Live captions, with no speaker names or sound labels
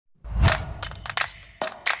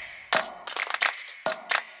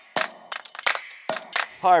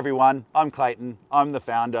Hi everyone, I'm Clayton. I'm the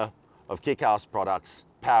founder of Kick-Ass Products,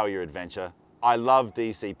 Power Your Adventure. I love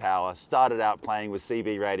DC power, started out playing with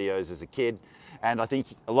CB radios as a kid, and I think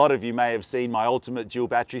a lot of you may have seen my ultimate dual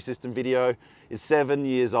battery system video. It's 7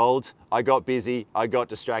 years old. I got busy, I got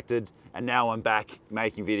distracted, and now I'm back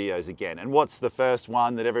making videos again. And what's the first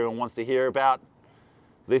one that everyone wants to hear about?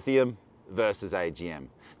 Lithium versus AGM.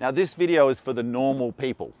 Now this video is for the normal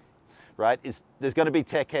people. Right? There's going to be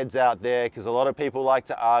tech heads out there because a lot of people like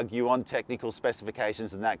to argue on technical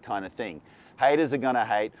specifications and that kind of thing. Haters are going to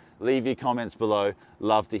hate. Leave your comments below.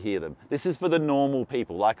 Love to hear them. This is for the normal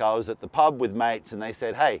people. Like I was at the pub with mates and they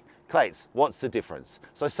said, hey, Clates, what's the difference?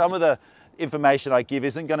 So some of the information I give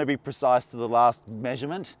isn't going to be precise to the last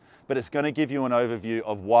measurement, but it's going to give you an overview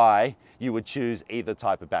of why you would choose either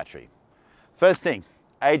type of battery. First thing,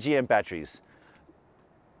 AGM batteries.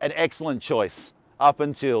 An excellent choice up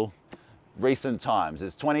until recent times.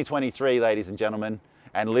 It's 2023, ladies and gentlemen,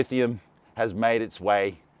 and lithium has made its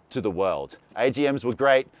way to the world. AGMs were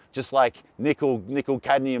great, just like nickel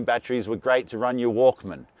cadmium batteries were great to run your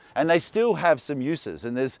Walkman. And they still have some uses,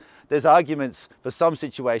 and there's arguments for some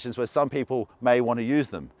situations where some people may want to use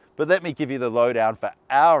them. But let me give you the lowdown for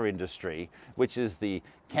our industry, which is the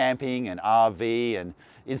camping and RV and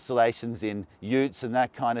installations in utes and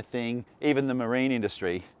that kind of thing, even the marine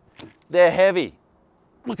industry. They're heavy.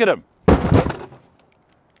 Look at them.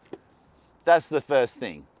 That's the first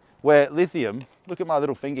thing. Where lithium, look at my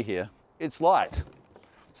little finger here, it's light.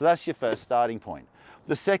 So that's your first starting point.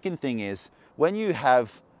 The second thing is, when you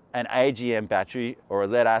have an AGM battery or a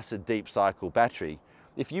lead acid deep cycle battery,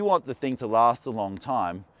 if you want the thing to last a long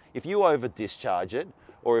time, if you over discharge it,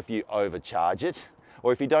 or if you overcharge it,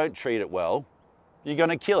 or if you don't treat it well, you're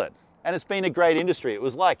gonna kill it. And it's been a great industry. It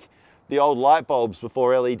was like the old light bulbs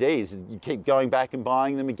before LEDs. You keep going back and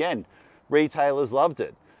buying them again. Retailers loved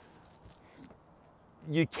it.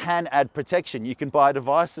 You can add protection. You can buy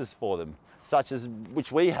devices for them, such as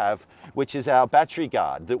which we have, which is our battery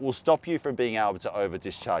guard that will stop you from being able to over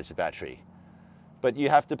discharge the battery. But you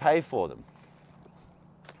have to pay for them.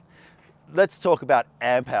 Let's talk about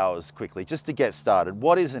amp hours quickly, just to get started.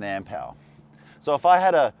 What is an amp hour? So if I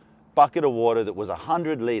had a bucket of water that was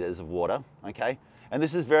 100 liters of water, okay, and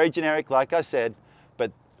this is very generic, like I said,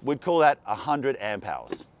 but we'd call that 100 amp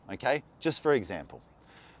hours, okay, just for example.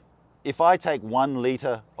 If I take 1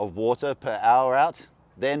 liter of water per hour out,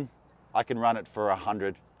 then I can run it for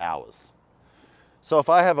 100 hours. So if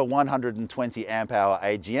I have a 120 amp hour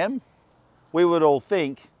AGM, we would all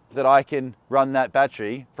think that I can run that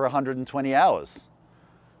battery for 120 hours.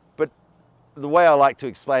 But the way I like to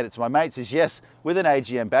explain it to my mates is, yes, with an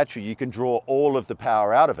AGM battery, you can draw all of the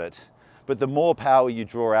power out of it, but the more power you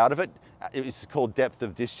draw out of it, it's called depth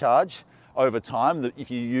of discharge. Over time, if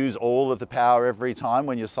you use all of the power every time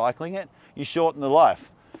when you're cycling it, you shorten the life.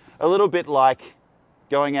 A little bit like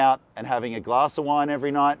going out and having a glass of wine every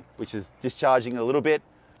night, which is discharging a little bit,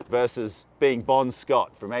 versus being Bon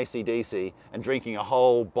Scott from AC/DC and drinking a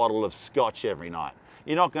whole bottle of scotch every night.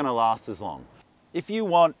 You're not going to last as long. If you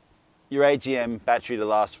want your AGM battery to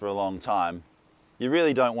last for a long time, you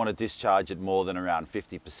really don't want to discharge it more than around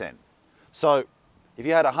 50%. So if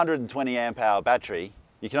you had a 120 amp hour battery,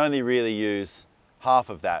 you can only really use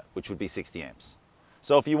half of that, which would be 60 amps.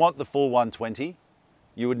 So if you want the full 120,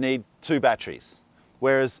 you would need 2 batteries.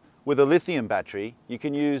 Whereas with a lithium battery, you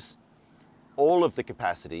can use all of the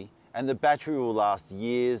capacity and the battery will last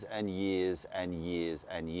years and years and years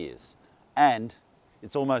and years. And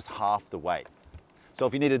it's almost half the weight. So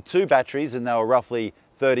if you needed 2 batteries and they were roughly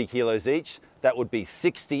 30 kilos each, that would be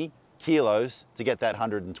 60 kilos to get that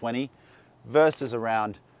 120 versus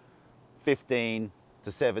around 15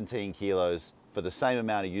 to 17 kilos for the same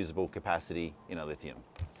amount of usable capacity in a lithium.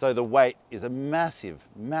 So the weight is a massive,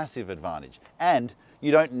 massive advantage. And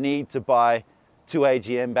you don't need to buy 2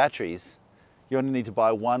 AGM batteries. You only need to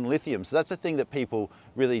buy 1 lithium. So that's the thing that people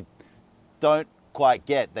really don't quite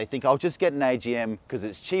get. They think, I'll just get an AGM because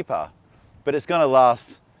it's cheaper, but it's gonna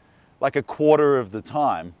last like a quarter of the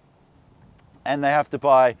time. And they have to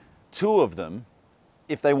buy 2 of them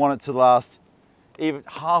if they want it to last even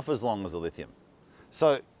half as long as a lithium.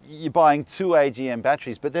 So you're buying 2 AGM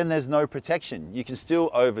batteries, but then there's no protection. You can still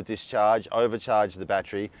overcharge the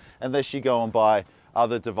battery unless you go and buy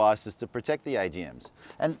other devices to protect the AGMs.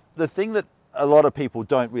 And the thing that a lot of people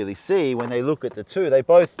don't really see when they look at the two, they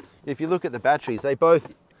both, if you look at the batteries, they're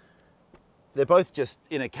both just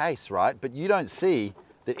in a case, right? But you don't see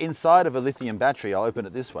that inside of a lithium battery, I'll open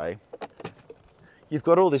it this way, you've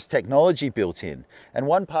got all this technology built in. And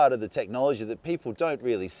one part of the technology that people don't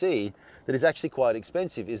really see that is actually quite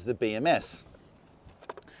expensive is the BMS.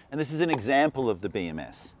 And this is an example of the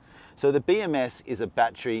BMS. So the BMS is a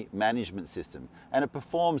battery management system, and it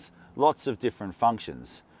performs lots of different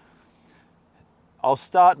functions. I'll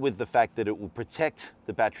start with the fact that it will protect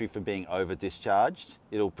the battery from being over discharged.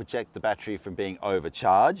 It'll protect the battery from being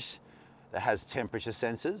overcharged. It has temperature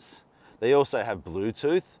sensors. They also have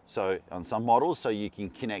Bluetooth, so on some models, so you can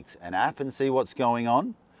connect an app and see what's going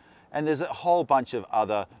on. And there's a whole bunch of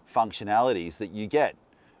other functionalities that you get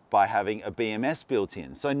by having a BMS built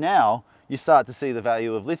in. So now you start to see the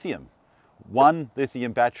value of lithium. One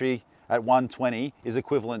lithium battery at 120 is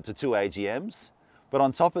equivalent to 2 AGMs, but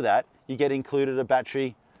on top of that, you get included a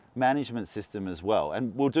battery management system as well.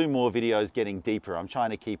 And we'll do more videos getting deeper. I'm trying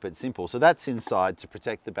to keep it simple. So that's inside to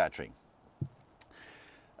protect the battery.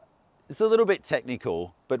 It's a little bit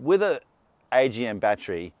technical, but with an AGM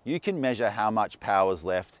battery, you can measure how much power is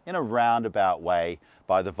left in a roundabout way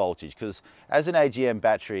by the voltage. Because as an AGM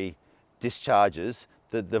battery discharges,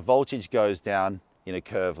 the voltage goes down in a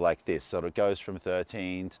curve like this. So it goes from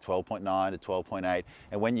 13 to 12.9 to 12.8.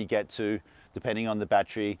 And when you get to, depending on the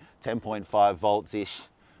battery, 10.5 volts-ish,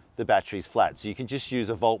 the battery's flat. So you can just use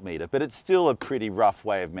a voltmeter, but it's still a pretty rough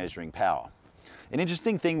way of measuring power. An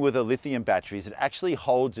interesting thing with a lithium battery is it actually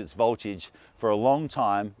holds its voltage for a long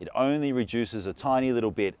time. It only reduces a tiny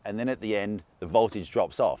little bit, and then at the end, the voltage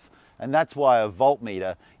drops off. And that's why a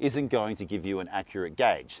voltmeter isn't going to give you an accurate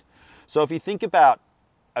gauge. So if you think about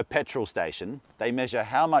a petrol station, they measure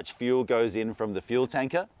how much fuel goes in from the fuel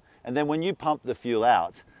tanker, and then when you pump the fuel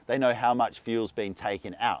out, they know how much fuel's been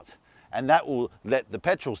taken out. And that will let the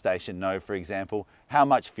petrol station know, for example, how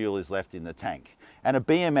much fuel is left in the tank. And a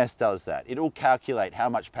BMS does that. It will calculate how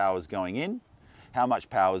much power is going in, how much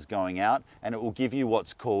power is going out, and it will give you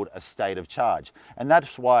what's called a state of charge. And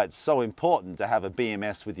that's why it's so important to have a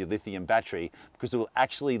BMS with your lithium battery, because it will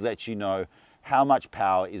actually let you know how much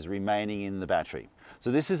power is remaining in the battery.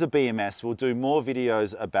 So this is a BMS. We'll do more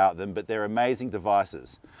videos about them, but they're amazing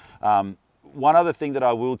devices. One other thing that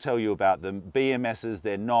I will tell you about them, BMSs,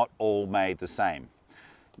 they're not all made the same.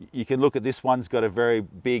 You can look at this one's got a very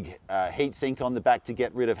big heat sink on the back to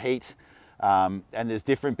get rid of heat. And there's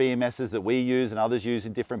different BMSs that we use and others use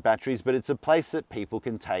in different batteries, but it's a place that people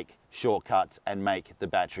can take shortcuts and make the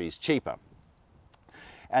batteries cheaper.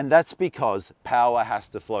 And that's because power has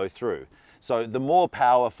to flow through. So the more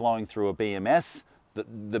power flowing through a BMS,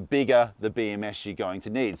 the bigger the BMS you're going to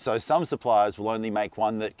need. So some suppliers will only make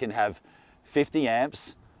one that can have 50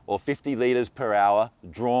 amps or 50 liters per hour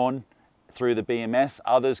drawn through the BMS.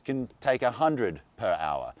 Others can take 100 per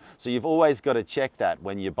hour. So you've always got to check that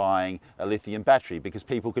when you're buying a lithium battery, because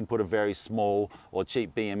people can put a very small or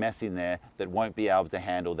cheap BMS in there that won't be able to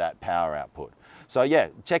handle that power output. So yeah,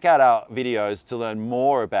 check out our videos to learn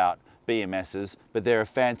more about BMSs, but they're a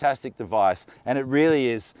fantastic device, and it really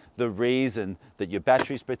is the reason that your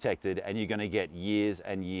battery's protected and you're going to get years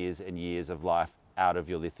and years and years of life out of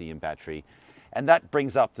your lithium battery. And that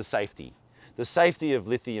brings up the safety. The safety of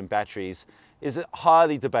lithium batteries is a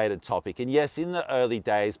highly debated topic. And yes, in the early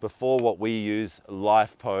days, before what we use,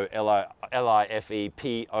 LiFePO,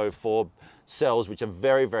 LiFePO4 cells, which are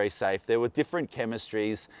very, very safe, there were different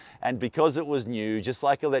chemistries. And because it was new, just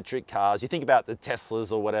like electric cars, you think about the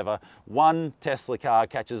Teslas or whatever, one Tesla car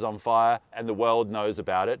catches on fire and the world knows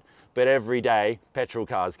about it. But every day, petrol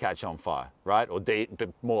cars catch on fire, right? Or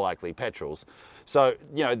more likely petrols. So,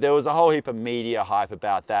 you know, there was a whole heap of media hype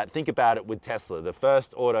about that. Think about it with Tesla. The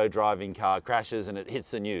first auto-driving car crashes and it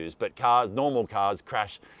hits the news, but normal cars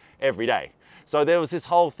crash every day. So there was this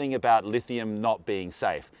whole thing about lithium not being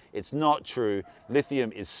safe. It's not true.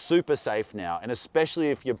 Lithium is super safe now, and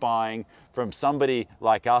especially if you're buying from somebody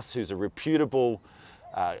like us who's a reputable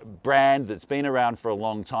brand that's been around for a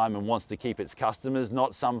long time and wants to keep its customers,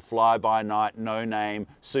 not some fly-by-night, no-name,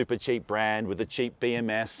 super cheap brand with a cheap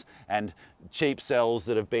BMS and cheap cells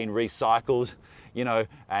that have been recycled, you know,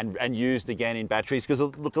 and used again in batteries. Because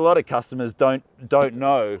look, a lot of customers don't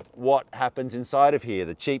know what happens inside of here.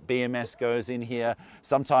 The cheap BMS goes in here.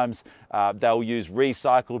 Sometimes they'll use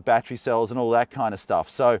recycled battery cells and all that kind of stuff.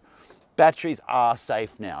 So batteries are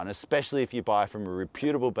safe now, and especially if you buy from a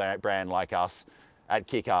reputable brand like us at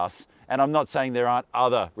Kick-Ass. And I'm not saying there aren't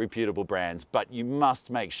other reputable brands, but you must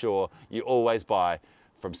make sure you always buy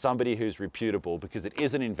from somebody who's reputable, because it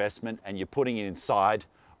is an investment and you're putting it inside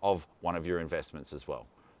of one of your investments as well.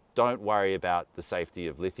 Don't worry about the safety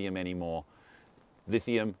of lithium anymore.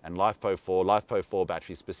 Lithium and LiFePO4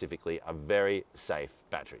 batteries specifically are very safe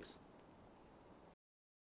batteries.